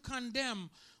not to condemn,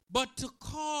 but to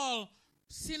call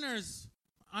sinners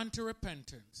unto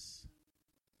repentance.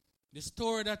 The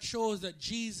story that shows that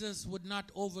Jesus would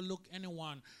not overlook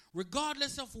anyone,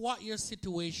 regardless of what your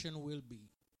situation will be.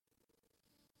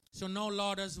 So now,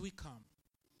 Lord, as we come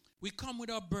with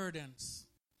our burdens.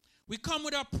 We come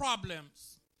with our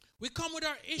problems. We come with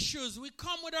our issues. We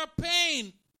come with our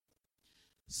pain.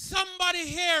 Somebody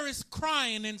here is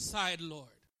crying inside, Lord.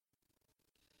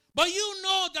 But you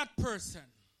know that person.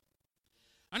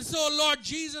 And so, Lord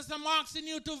Jesus, I'm asking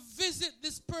you to visit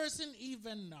this person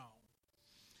even now.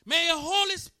 May your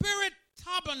Holy Spirit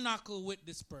tabernacle with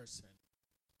this person.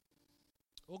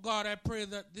 Oh God, I pray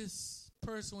that this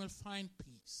person will find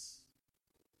peace.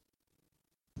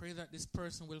 Pray that this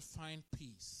person will find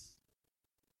peace.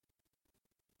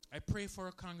 I pray for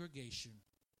a congregation.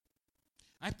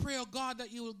 I pray, oh God,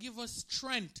 that you will give us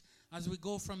strength as we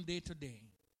go from day to day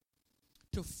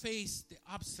to face the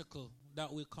obstacle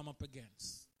that we'll come up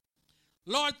against.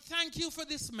 Lord, thank you for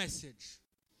this message.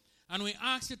 And we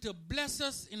ask you to bless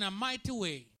us in a mighty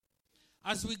way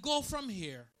as we go from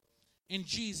here. In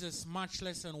Jesus'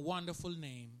 matchless and wonderful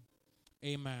name.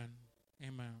 Amen.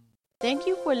 Amen. Thank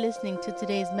you for listening to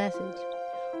today's message.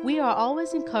 We are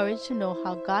always encouraged to know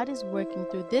how God is working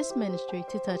through this ministry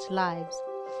to touch lives.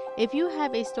 If you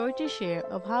have a story to share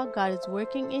of how God is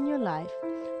working in your life,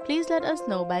 please let us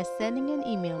know by sending an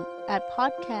email at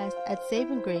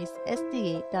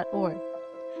podcast@savinggracesda.org.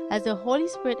 As the Holy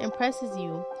Spirit impresses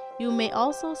you, you may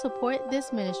also support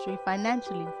this ministry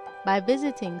financially by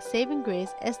visiting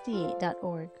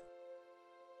savinggracesda.org.